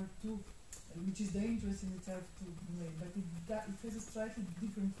 whatever, which is dangerous in itself to weigh. But it has a slightly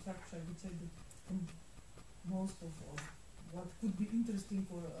different structure, I would say, that from most of what could be interesting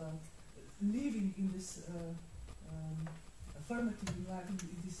for living in this affirmative life in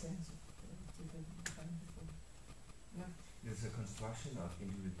this sense. Yeah. There's a construction of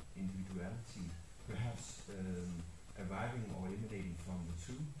individuality, perhaps arriving or emanating from the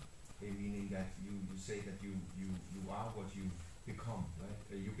two, meaning that you say that you are what you become, right?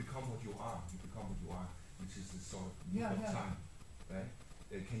 You become what you are. You become what you are, which is the sort of loop Yeah, of yeah. time, right?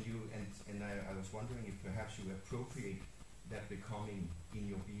 Can you and I was wondering if perhaps you appropriate that becoming in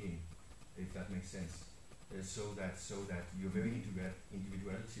your being, if that makes sense, so that your very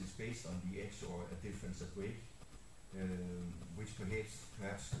individuality is based on the edge or a difference at weight, which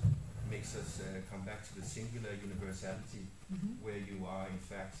perhaps makes us come back to the singular universality, where you are in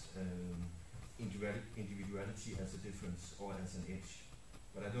fact individuality as a difference or as an edge.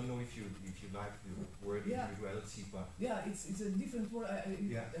 But I don't know if you like the word individuality, but yeah, it's a different word.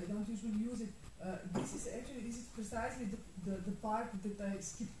 I don't usually use it. This is precisely the part that I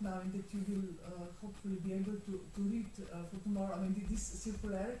skipped now, and that you will hopefully be able to read for tomorrow. I mean, this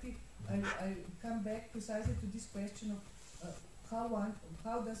circularity. I come back precisely to this question of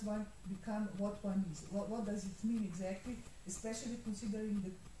how does one become what one is? What does it mean exactly? Especially considering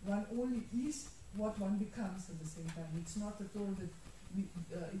that one only is what one becomes at the same time. It's not at all that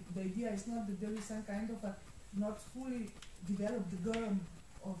the idea is not that there is some kind of a not fully developed germ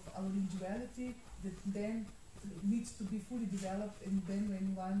of our individuality that then needs to be fully developed, and then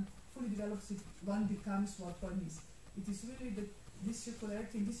when one fully develops it, one becomes what one is. It is really that this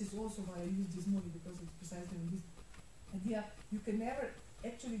circularity, and this is also why I use this movie, because it's precisely this idea. You can never,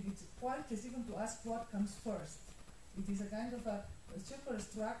 actually, it's pointless even to ask what comes first. It is a kind of a circular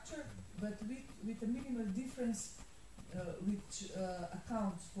structure, but with a minimal difference which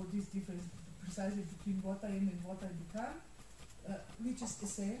accounts for this difference precisely between what I am and what I become, which is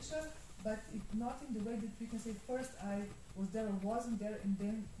essential, but not in the way that we can say first I was there or wasn't there, and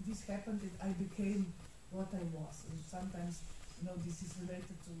then this happened and I became what I was. And sometimes, this is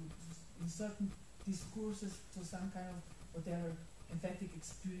related to, in certain discourses, to some kind of whatever emphatic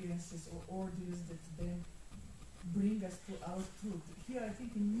experiences or ordeals that then bring us to our truth. Here, I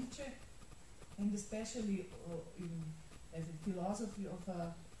think in Nietzsche, and especially as a philosophy of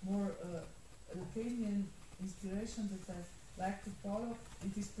a more Lacanian inspiration that I like to follow,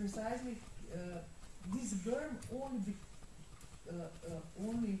 it is precisely this germ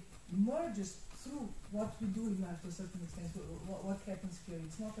only emerges through what we do in life to a certain extent, what happens here.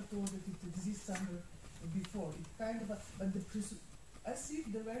 It's not at all that it exists somewhere before. It kind of, as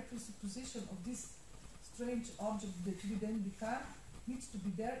if the very presupposition of this strange object that we then become needs to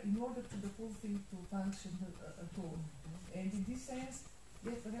be there in order for the whole thing to function at all. And in this sense,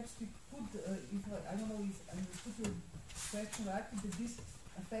 yes, perhaps we could, I don't know if I understood your question rightly, that this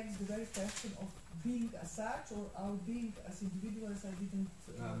affects the very question of being as such or our being as individuals. I didn't.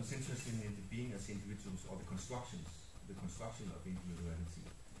 I was interested in the being as individuals, or the construction of individuality,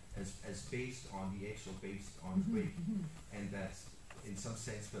 as based on the edge or based on weight, and that's in some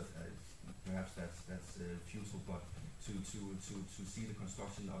sense, but perhaps that's futile, but to see the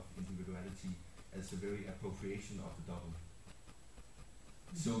construction of individuality as the very appropriation of the double.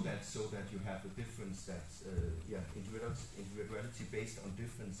 So that you have a difference that's individuality based on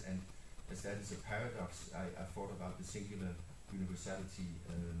difference, and as that is a paradox, I thought about the singular universality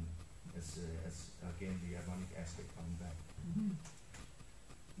as again the ironic aspect coming back.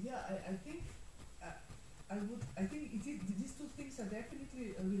 Yeah, I think I think these two things are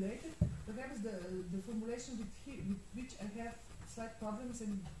definitely related. Perhaps the formulation with which I have slight problems,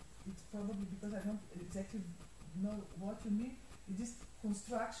 and it's probably because I don't exactly know what you mean. It is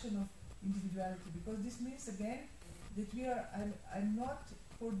construction of individuality, because this means again that I'm not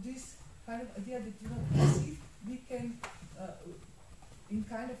for this kind of idea that as if we can in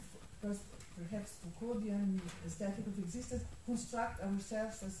kind of perhaps Foucauldian static of existence construct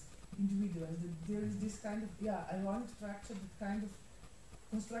ourselves as individuals. That there is this kind of ironic structure that kind of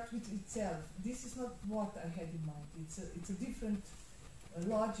constructs with itself. This is not what I had in mind. It's a different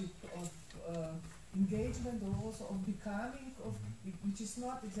logic of engagement, or also of becoming, which is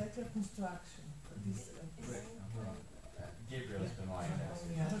not exactly a construction. Gabriel's been wanting to ask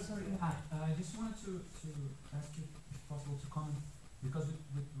you. Yeah. Sorry. Hi, I just wanted to ask you, if possible, to comment, because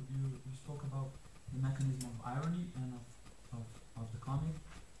you spoke about the mechanism of irony and of the comic,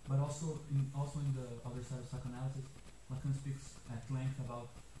 but also in the other side of psychoanalysis, Lacan speaks at length about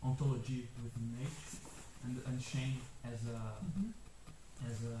ontology within H, and shame as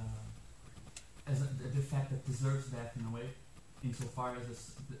the fact that deserves that in a way, insofar as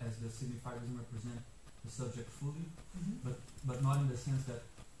the signifier doesn't represent the subject fully, but not in the sense that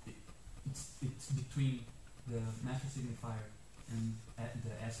it's between the master signifier and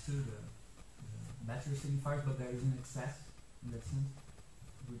the S2, the bachelor signifiers, but there is an excess in that sense.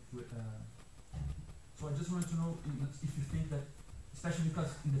 So I just wanted to know if you think that, especially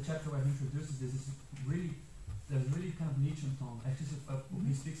because in the chapter where he introduces this, there's really kind of Nietzschean tone. Actually,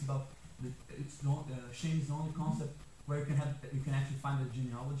 he speaks about shame is the only concept where you can actually find the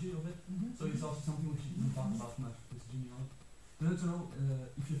genealogy of it. So it's also something which you didn't talk about much, this genealogy. I want to know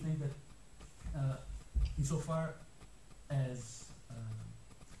if you think that insofar as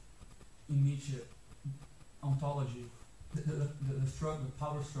in Nietzsche ontology, the struggle, the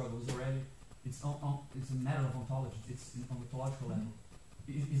power struggle is already it's a matter of ontology. It's on the ontological level.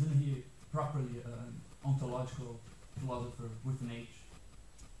 Isn't he properly an ontological philosopher with an H?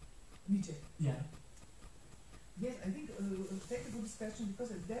 Nietzsche. Yeah. Yes, I think thank you for this question, because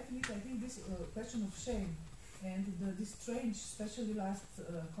definitely I think this question of shame and this strange, especially last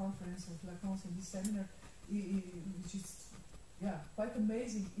conference of Lacan and this seminar, which is quite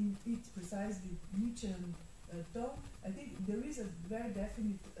amazing in its precisely Nietzschean tone. I think there is a very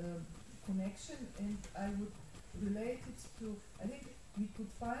definite connection, and I would relate it to, I think we could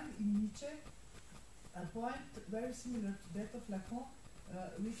find in Nietzsche a point very similar to that of Lacan,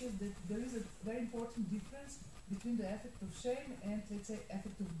 which is that there is a very important difference between the effect of shame and, let's say,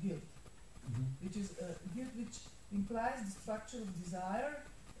 effect of guilt, which is guilt which implies the structure of desire,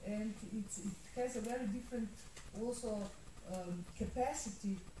 and it has a very different also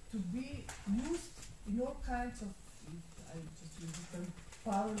capacity to be used in all kinds of, I just use the term,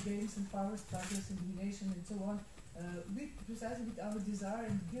 power games and power struggles and domination and so on. Precisely with our desire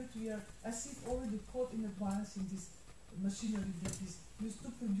and guilt, we are as if already caught in advance in this machinery that is used to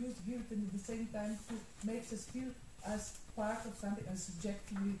produce guilt and at the same time to make us feel as part of something as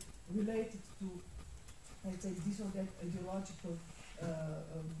subjectively related to, let's say, this or that ideological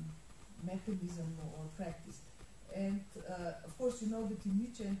mechanism or practice. And of course, you know that in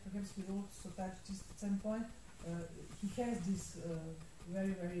Nietzsche, and perhaps we also touched this at some point, he has this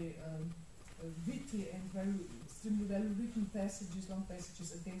very, very witty and very extremely well written passages, long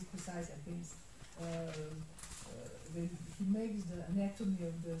passages against when he makes the anatomy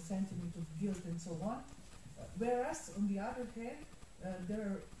of the sentiment of guilt and so on. Whereas, on the other hand, there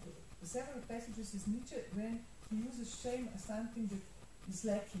are several passages in Nietzsche when he uses shame as something that is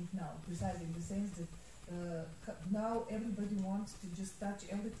lacking now, precisely in the sense that now everybody wants to just touch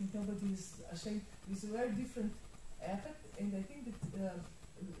everything, nobody is ashamed. It's a very different effect, and I think that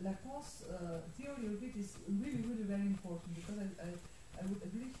Lacan's theory of it is really, really very important, because I would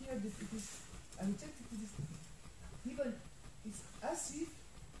agree here that it is, I would say that it is even, it's as if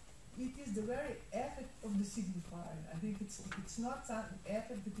it is the very effect of the signifier. I think it's not some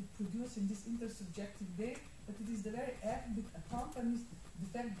effect that it produces in this intersubjective way, but it is the very effect that accompanies the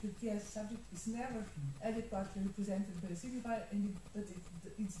fact that the subject is never adequately represented by a signifier, and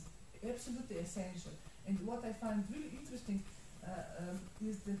it's absolutely essential. And what I find really interesting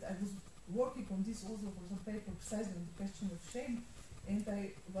is that I was working on this also for some paper precisely on the question of shame, and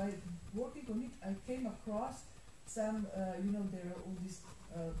while working on it, I came across some, there are all these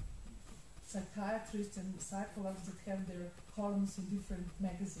psychiatrists and psychologists that have their columns in different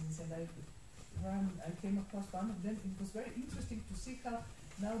magazines, and I came across one of them. It was very interesting to see how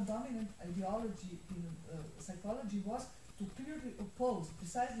now dominant ideology in psychology was to clearly oppose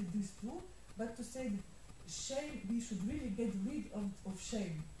precisely these two, but to say that shame, we should really get rid of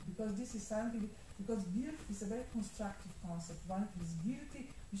shame, because this is something, because guilt is a very constructive concept. One is guilty,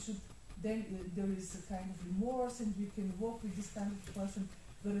 we should, then there is a kind of remorse, and we can work with this kind of person.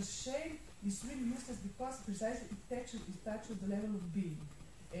 Whereas shame is really useless because precisely it touches the level of being.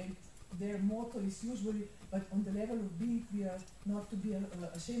 And their motto is usually, but on the level of being, we are not to be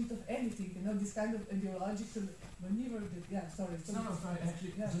ashamed of anything, this kind of ideological maneuver that, sorry.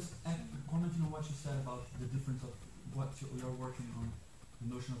 Actually, just commenting on what you said about the difference of what you're working on,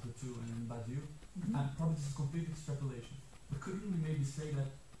 the notion of the two and Badiou, and probably this is complete extrapolation, but couldn't we maybe say that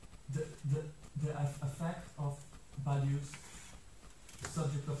the effect of Badiou's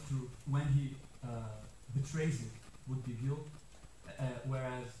subject of truth when he betrays it would be guilt,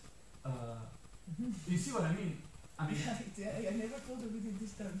 whereas you see what I mean? I never thought of it in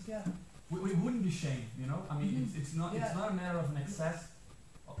these terms. Yeah, we wouldn't be shamed, I mean, it's not a matter of an excess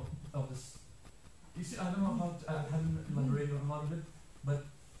of this. You see, I don't know how I haven't elaborated on a lot of it, but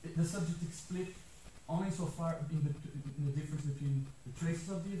the subject is split only so far in the difference between the traces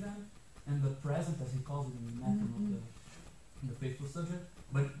of the event and the present, as he calls it in the Mladen of the faithful subject.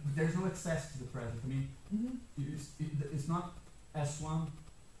 But there's no excess to the present. I mean, it's not S1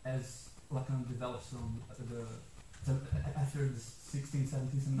 as Lacan develops on after the 16th,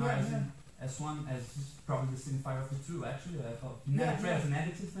 17th, and 19th. S1 as probably the signifier of the two, actually. As an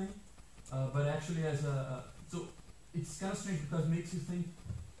additive thing, but actually as a so it's kind of strange because it makes you think.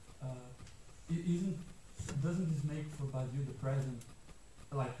 Doesn't this make for Badiou the present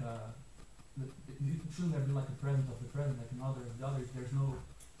like shouldn't there be like a present of the present, like another of the other, if there's no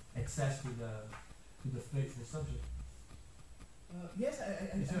access to the faithful subject? Yes,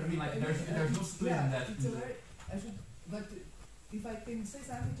 I You see what I mean? Like, there's no split in that. It's a very, I should, but if I can say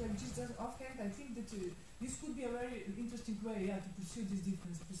something like just offhand, I think that this could be a very interesting way, to pursue this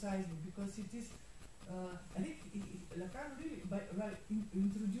difference precisely, because it is, I think Lacan really, by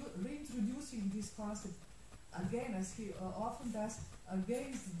reintroducing this concept again, as he often does,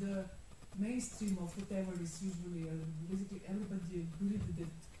 against the mainstream of whatever is usually, basically everybody believes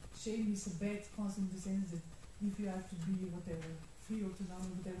that shame is a bad concept in the sense that if you have to be whatever, free or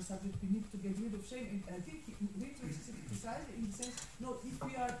autonomous, whatever subject, we need to get rid of shame. And I think he reintroduces it precisely in the sense, no, if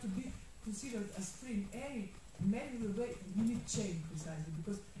we are to be considered as free in any manual way, we need shame precisely,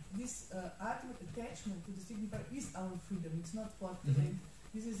 because this ultimate attachment to the signifier is our freedom. It's not what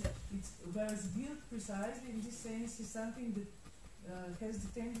this is. It's whereas guilt precisely in this sense is something that has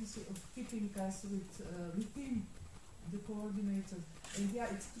the tendency of keeping us within the coordinates of. And yeah,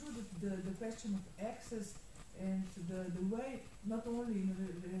 it's true that the question of access and the way, not only in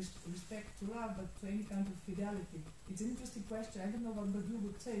respect to love, but to any kind of fidelity. It's an interesting question. I don't know what you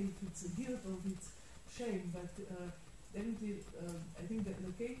would say, if it's guilt or if it's shame, but definitely I think the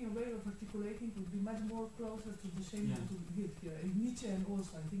Lacanian way of articulating would be much more closer to the shame than to guilt here. And Nietzsche, and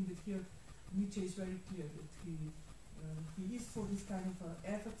also I think that here Nietzsche is very clear that he is for this kind of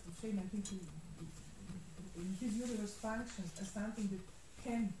effort of shame. I think in his universe functions as something that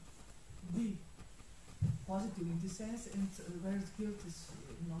can be positive in this sense, and whereas guilt is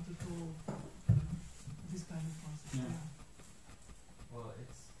not at all this kind of concept. Yeah. Well,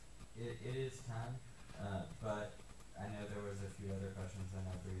 it is time, but I know there was a few other questions, and I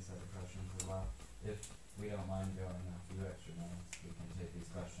know Bree's other questions as well. If we don't mind going a few extra minutes, we can take these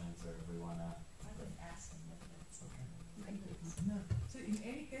questions, or if we want to. I wouldn't ask them whether that's okay. No. So in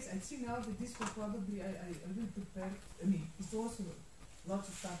any case, I see now that this was probably I will prepare. I mean, it's also lots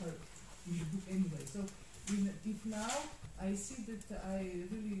of stuff are in the book anyway. So if now I see that I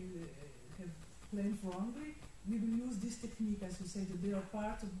really have planned wrongly, we will use this technique, as you say, that they are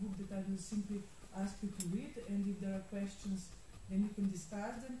part of the book that I will simply ask you to read, and if there are questions, then you can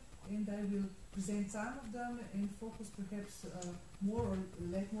discuss them, and I will present some of them and focus perhaps more or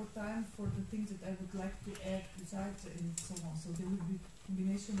let more time for the things that I would like to add besides, and so on. So there will be a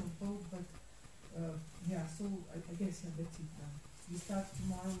combination of both, but yeah, so I guess that's it. We start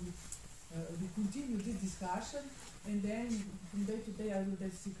tomorrow with, we continue this discussion, and then from day to day I will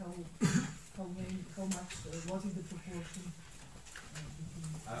then see how much, what is the proportion.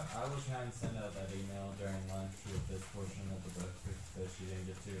 I will try and send out that email during lunch with this portion of the book that she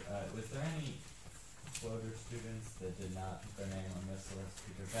didn't get to. Was there any floater students that did not put their name on this list?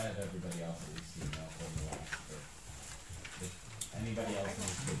 Because I have everybody else's email from the last book. If anybody else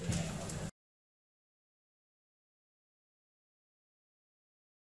needs to put their name on this.